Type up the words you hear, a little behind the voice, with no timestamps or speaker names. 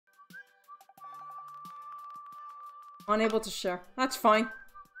Unable to share. That's fine.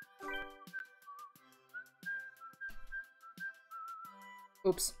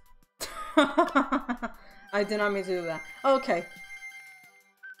 Oops. I did not mean to do that. Okay.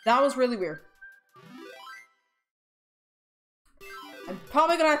 That was really weird. I'm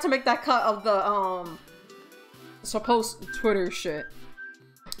probably gonna have to make that cut of the, supposed Twitter shit.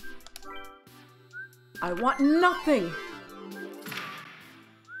 I want nothing!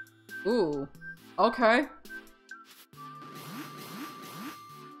 Ooh. Okay.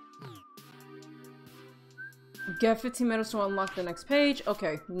 Get 15 minutes to unlock the next page.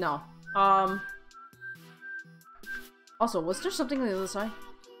 Okay, no. Also, was there something on the other side?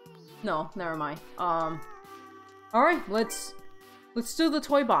 No, never mind. Alright, let's do the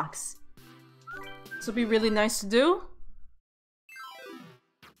toy box. This will be really nice to do.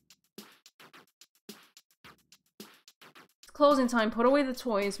 It's closing time. Put away the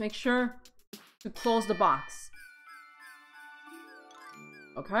toys. Make sure to close the box.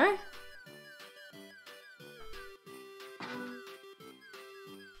 Okay.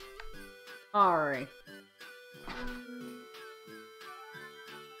 Alright.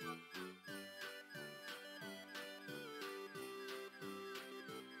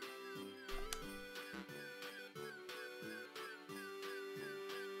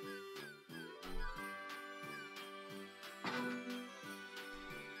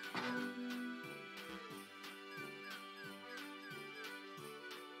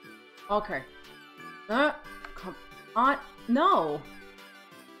 Okay. Come on. No!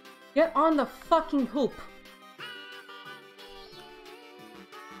 Get on the fucking hoop.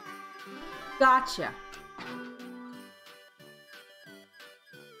 Gotcha.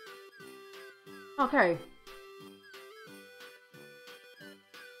 Okay.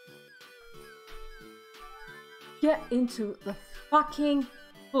 Get into the fucking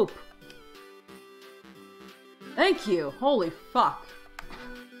hoop. Thank you. Holy fuck.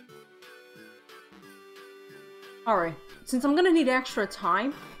 Alright. Since I'm gonna need extra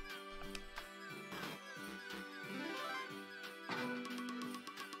time,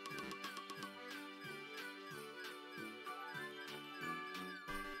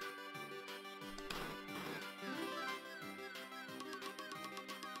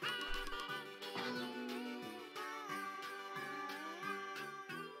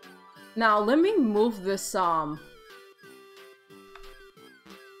 now let me move this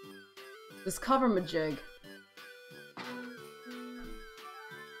this cover majig.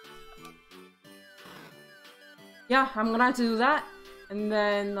 Yeah, I'm gonna have to do that, and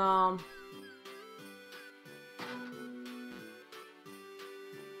then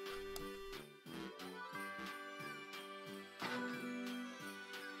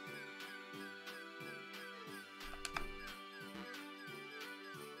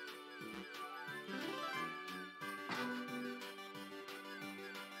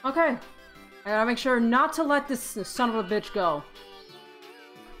okay. I gotta make sure not to let this son of a bitch go.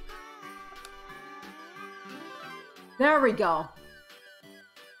 There we go.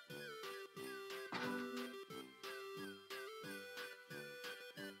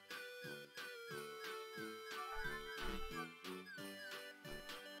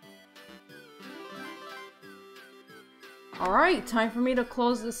 Alright, time for me to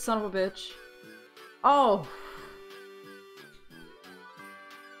close this son of a bitch. Oh.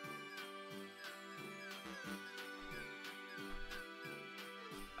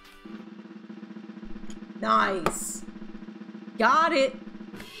 Nice. Got it.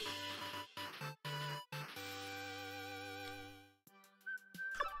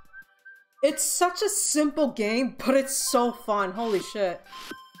 It's such a simple game, but it's so fun. Holy shit.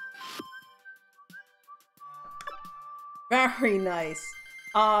 Very nice.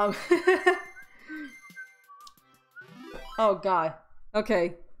 Oh god.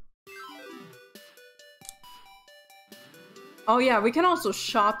 Okay. Oh yeah, we can also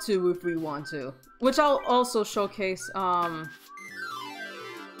shop too if we want to. Which I'll also showcase,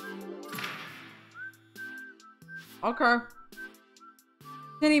 okay.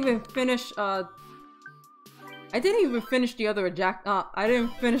 Didn't even finish, I didn't even finish the other I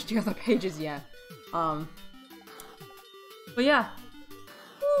didn't finish the other pages yet. But yeah.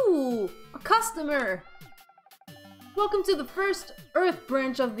 Ooh, a customer! Welcome to the first Earth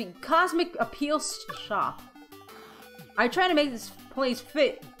branch of the Cosmic Appeals shop. I try to make this place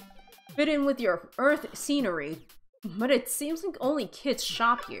fit in with your Earth scenery, but it seems like only kids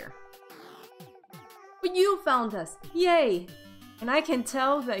shop here. But you found us! Yay! And I can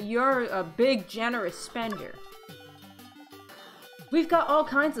tell that you're a big, generous spender. We've got all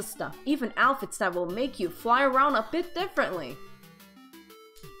kinds of stuff, even outfits that will make you fly around a bit differently.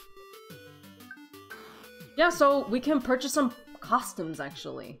 Yeah, so we can purchase some costumes,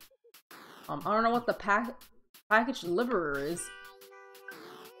 actually. I don't know what the package deliverer is.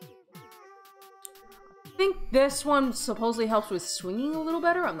 I think this one supposedly helps with swinging a little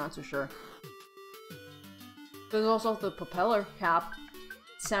better. I'm not too sure. There's also the propeller cap,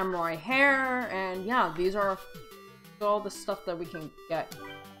 samurai hair, and yeah, these are all the stuff that we can get.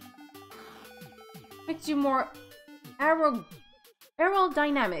 Makes you more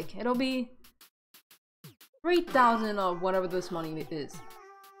aerodynamic. It'll be 3,000 of whatever this money is.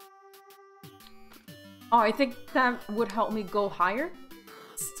 Oh, I think that would help me go higher.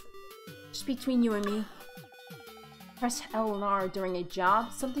 Just between you and me. Press L and R during a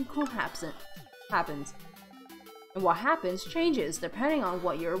job, something cool happens. And what happens changes depending on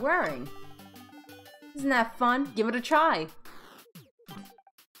what you're wearing. Isn't that fun? Give it a try.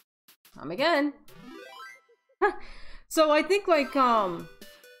 Come again. So I think like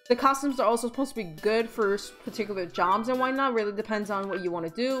the costumes are also supposed to be good for particular jobs and whatnot. Really depends on what you want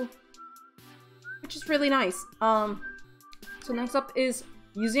to do, which is really nice. So next up is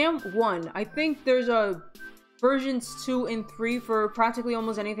Museum 1. I think there's a versions 2 and 3 for practically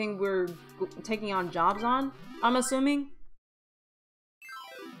almost anything we're taking on jobs on, I'm assuming.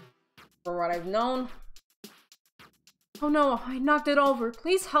 For what I've known. Oh no, I knocked it over.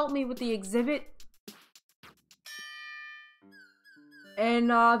 Please help me with the exhibit.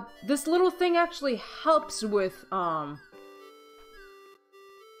 And this little thing actually helps with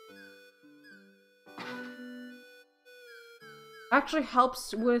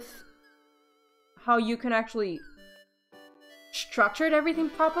how you can actually structure everything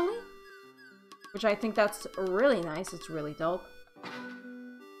properly, which I think that's really nice. It's really dope.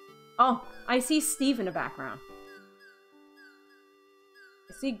 Oh, I see Steve in the background.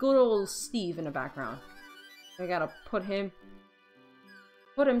 I see good old Steve in the background. I gotta put him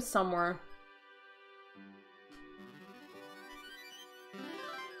somewhere.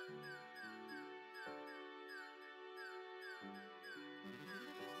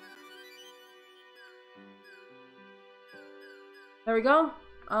 There we go.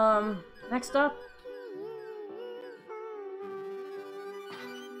 Next up.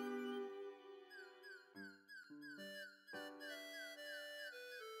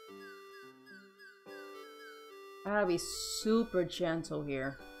 I gotta be super gentle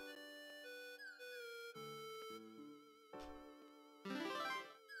here.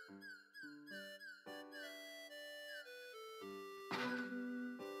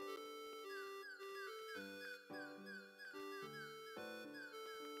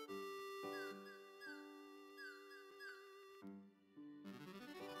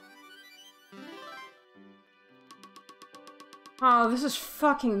 Oh, this is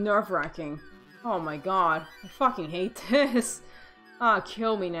fucking nerve-wracking. Oh my god. I fucking hate this. Ah,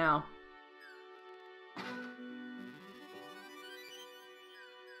 kill me now.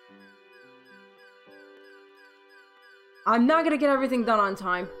 I'm not gonna get everything done on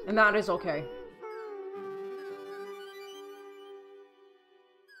time, and that is okay.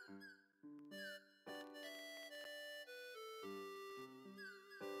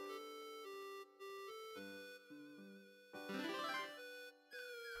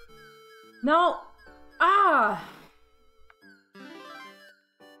 No! Ah!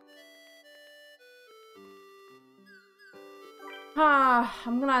 Ah,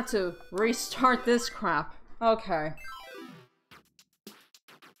 I'm gonna have to restart this crap. Okay.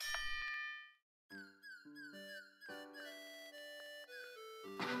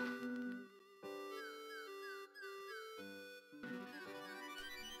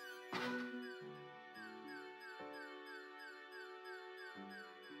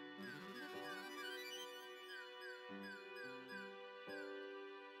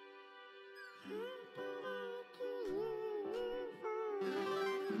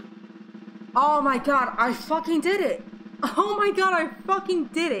 Oh my god, I fucking did it! Oh my god, I fucking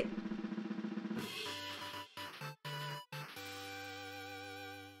did it!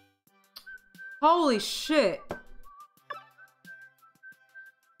 Holy shit!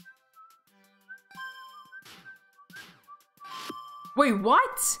 Wait,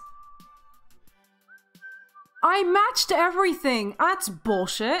 what? I matched everything! That's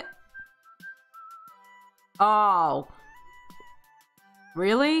bullshit! Oh.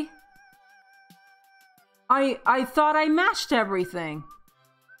 Really? I thought I matched everything.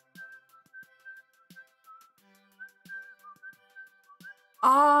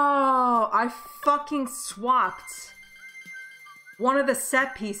 Oh, I fucking swapped one of the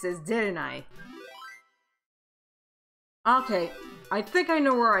set pieces, didn't I? Okay, I think I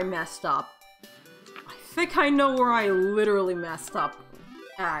know where I messed up. I think I know where I literally messed up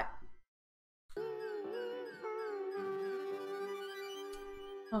at.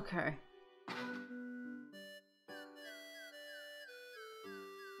 Okay.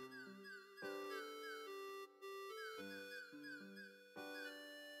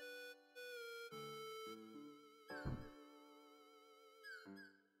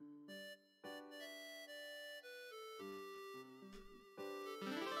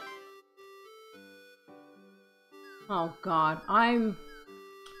 Oh god, I'm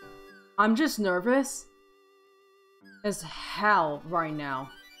just nervous as hell right now.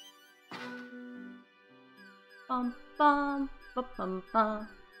 Bum bum bum bum bum.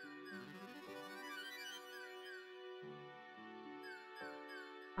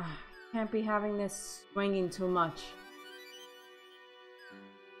 Can't be having this swinging too much.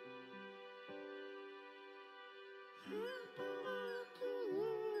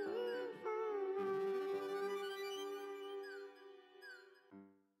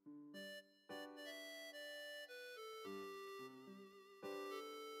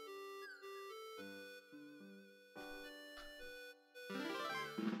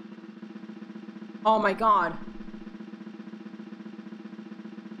 Oh my god.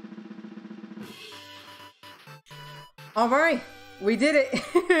 All right, we did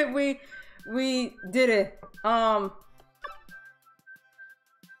it. we did it.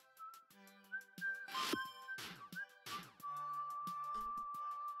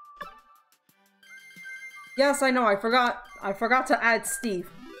 Yes, I know. I forgot to add Steve.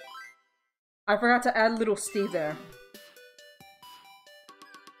 I forgot to add little Steve there.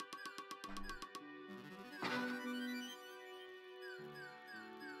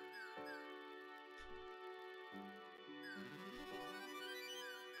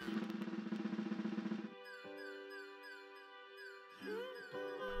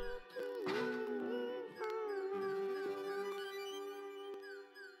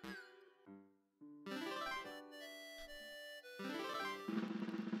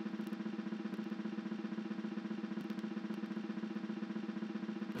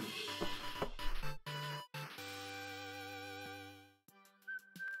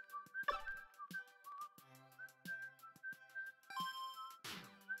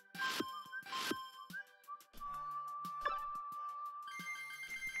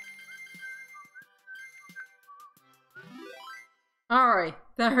 Alright,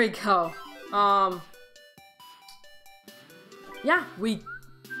 there we go. Yeah, we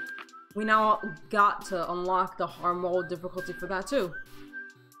now got to unlock the hard mode difficulty for that too.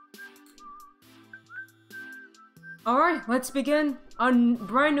 Alright, let's begin a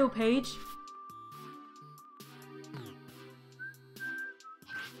brand new page.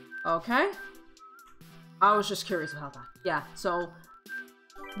 Okay. I was just curious about that. Yeah, so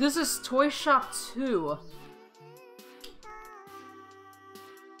this is Toy Shop 2.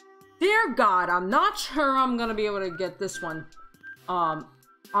 Dear God, I'm not sure I'm gonna be able to get this one on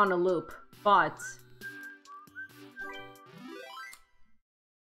a loop, but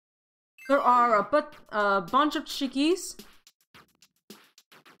there are a bunch of chickies.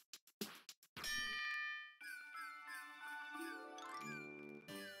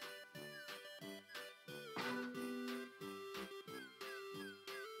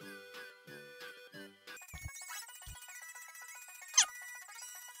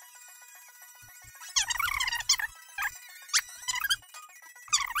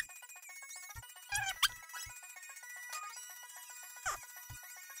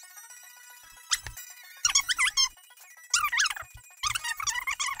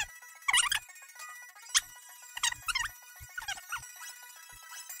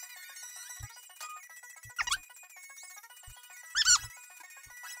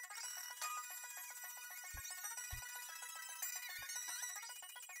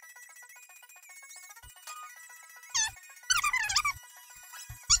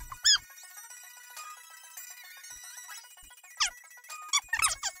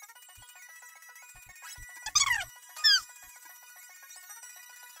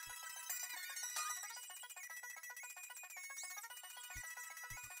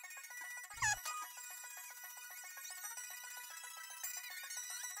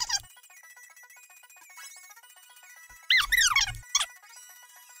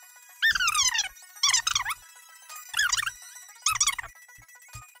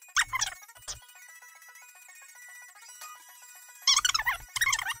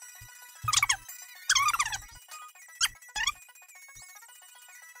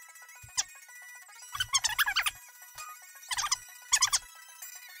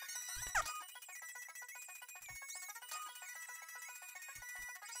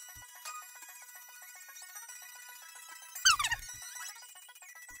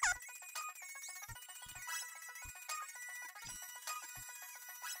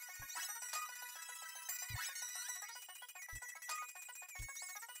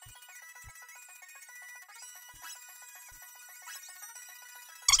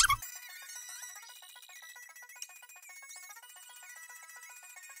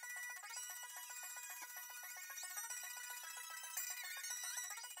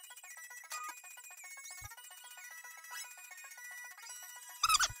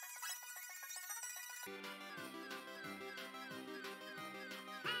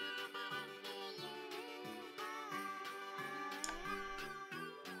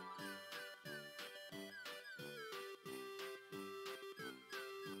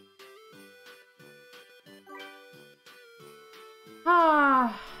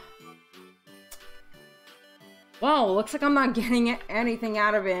 Ah. Well, looks like I'm not getting anything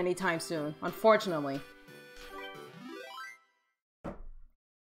out of it anytime soon, unfortunately.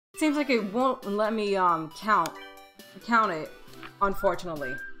 Seems like it won't let me count it,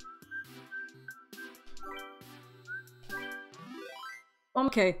 unfortunately.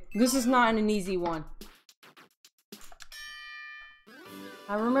 Okay, this is not an easy one.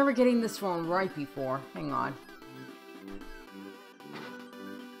 I remember getting this one right before. Hang on.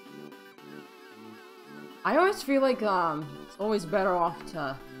 I always feel like it's always better off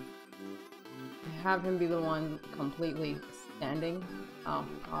to have him be the one completely standing. Oh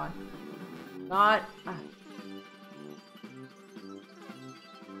god. God.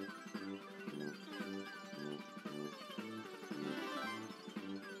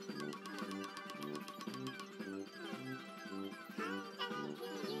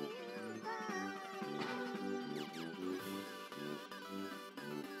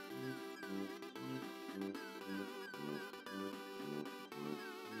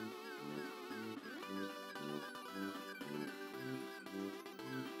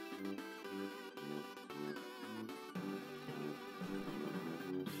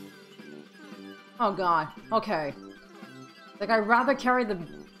 Oh god, okay. Like, I'd rather carry the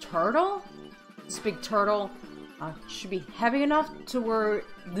turtle? This big turtle should be heavy enough to where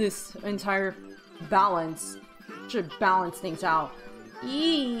this entire balance should balance things out.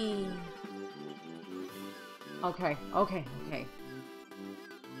 Eee. Okay, okay, okay.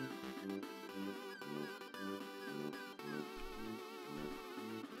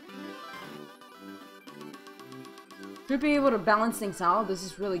 Should be able to balance things out. This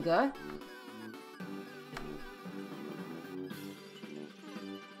is really good.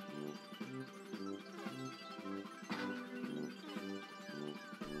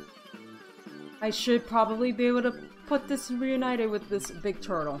 I should probably be able to put this reunited with this big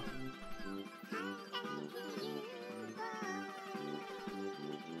turtle.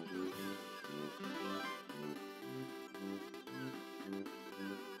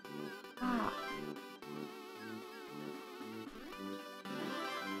 Ah.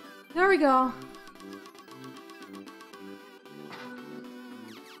 There we go.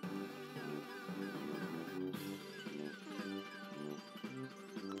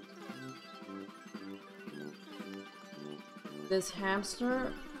 This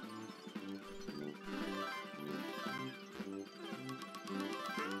hamster.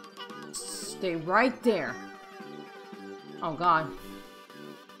 Stay right there. Oh god.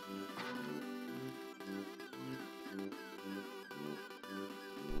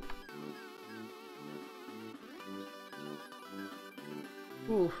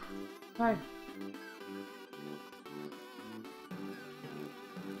 Oof. Hi.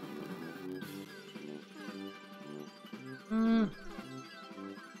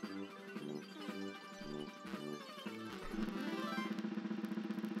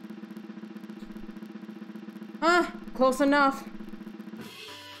 Close enough.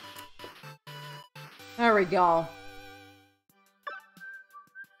 There we go.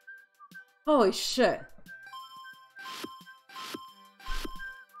 Holy shit.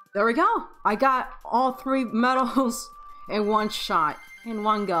 There we go. I got all 3 medals in one shot, in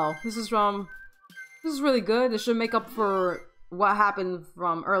one go. This is really good. This should make up for what happened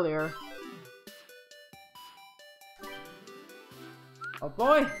from earlier. Oh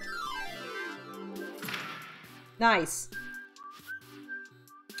boy. Nice.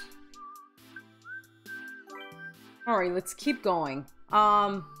 Alright, let's keep going.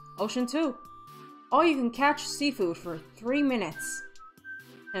 Ocean 2. Oh, you can catch seafood for 3 minutes.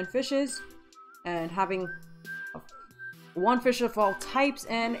 10 fishes. And having 1 fish of all types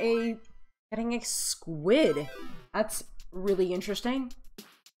and getting a squid. That's really interesting.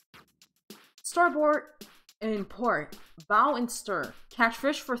 Starboard and port. Bow and stir. Catch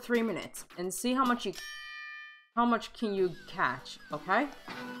fish for 3 minutes. And see how much can you catch, okay?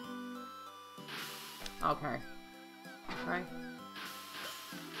 Okay. Okay.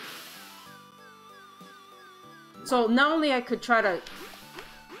 So not only I could try to...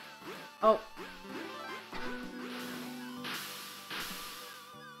 Oh.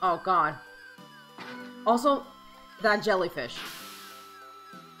 Oh god. Also, that jellyfish.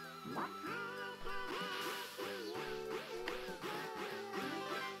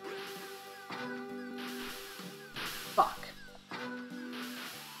 Fuck.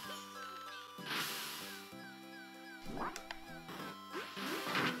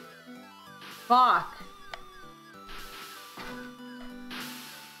 Fuck.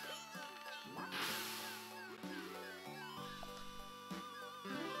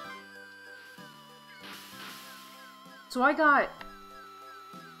 So I got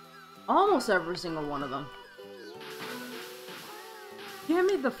Almost every single one of them. Give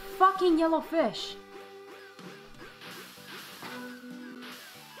me the fucking yellow fish.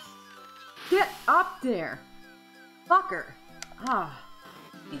 Get up there. Fucker. Ah.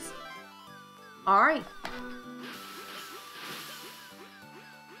 Jeez. Alright.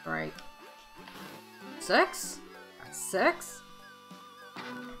 Alright. 6? That's 6.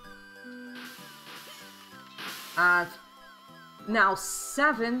 Now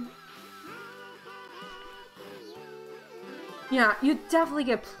 7. Yeah, you definitely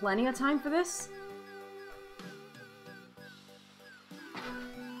get plenty of time for this.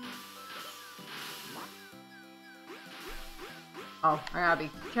 Oh, I gotta be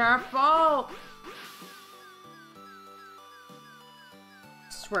careful!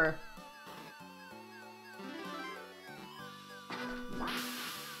 Swear.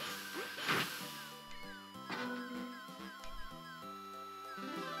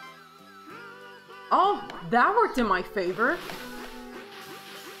 Oh, that worked in my favor.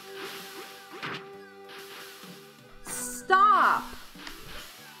 Stop!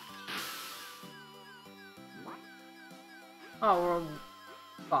 Oh, well,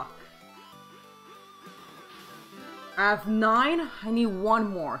 fuck. I have 9. I need 1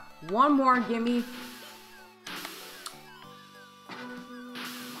 more. 1 more, gimme.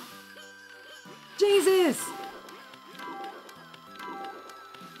 Jesus!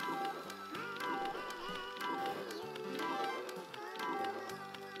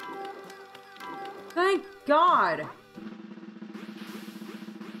 Thank God!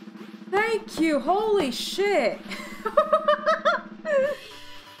 Thank you! Holy shit!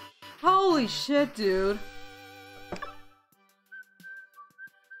 Holy shit, dude.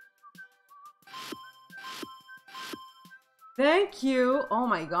 Thank you! Oh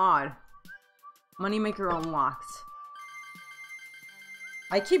my god. Moneymaker unlocked.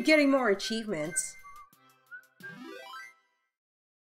 I keep getting more achievements.